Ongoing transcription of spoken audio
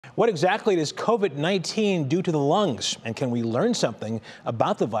What exactly does COVID-19 do to the lungs? And can we learn something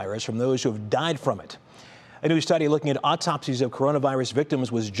about the virus from those who have died from it? A new study looking at autopsies of coronavirus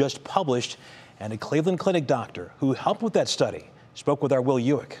victims was just published, and a Cleveland Clinic doctor who helped with that study spoke with our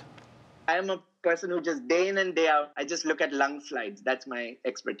Ujek. I am a person who just day in and day out, I just look at lung slides. That's my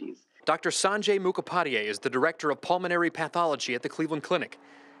expertise. Dr. Sanjay Mukhopadhyay is the director of pulmonary pathology at the Cleveland Clinic,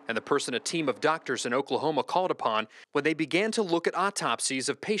 and the person a team of doctors in Oklahoma called upon when they began to look at autopsies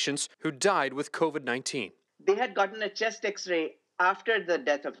of patients who died with COVID-19. They had gotten a chest x-ray after the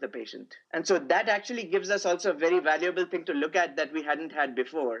death of the patient. And so that actually gives us also a very valuable thing to look at that we hadn't had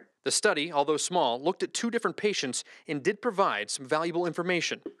before. The study, although small, looked at 2 different patients and did provide some valuable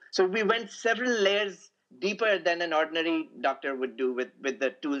information. So we went several layers deeper than an ordinary doctor would do with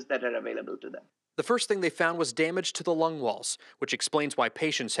the tools that are available to them. The first thing they found was damage to the lung walls, which explains why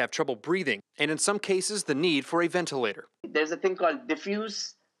patients have trouble breathing, and in some cases, the need for a ventilator. There's a thing called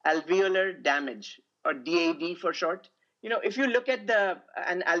diffuse alveolar damage, or DAD for short. You know, if you look at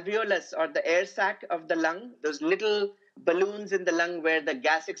an alveolus or the air sac of the lung, those little balloons in the lung where the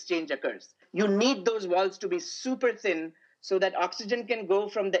gas exchange occurs, you need those walls to be super thin so that oxygen can go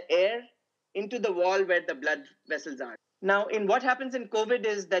from the air into the wall where the blood vessels are. Now, what happens in COVID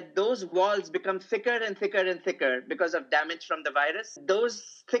is that those walls become thicker and thicker and thicker because of damage from the virus.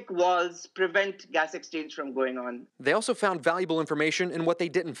 Those thick walls prevent gas exchange from going on. They also found valuable information in what they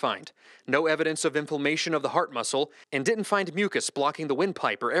didn't find. No evidence of inflammation of the heart muscle, and didn't find mucus blocking the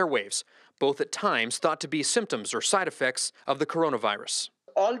windpipe or airwaves, both at times thought to be symptoms or side effects of the coronavirus.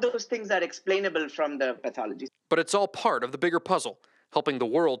 All those things are explainable from the pathology. But it's all part of the bigger puzzle, helping the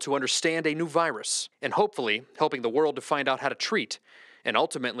world to understand a new virus, and hopefully helping the world to find out how to treat and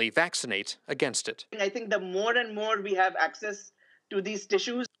ultimately vaccinate against it. I think the more and more we have access to these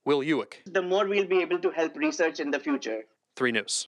tissues, Will Ujek, the more we'll be able to help research in the future. 3 News.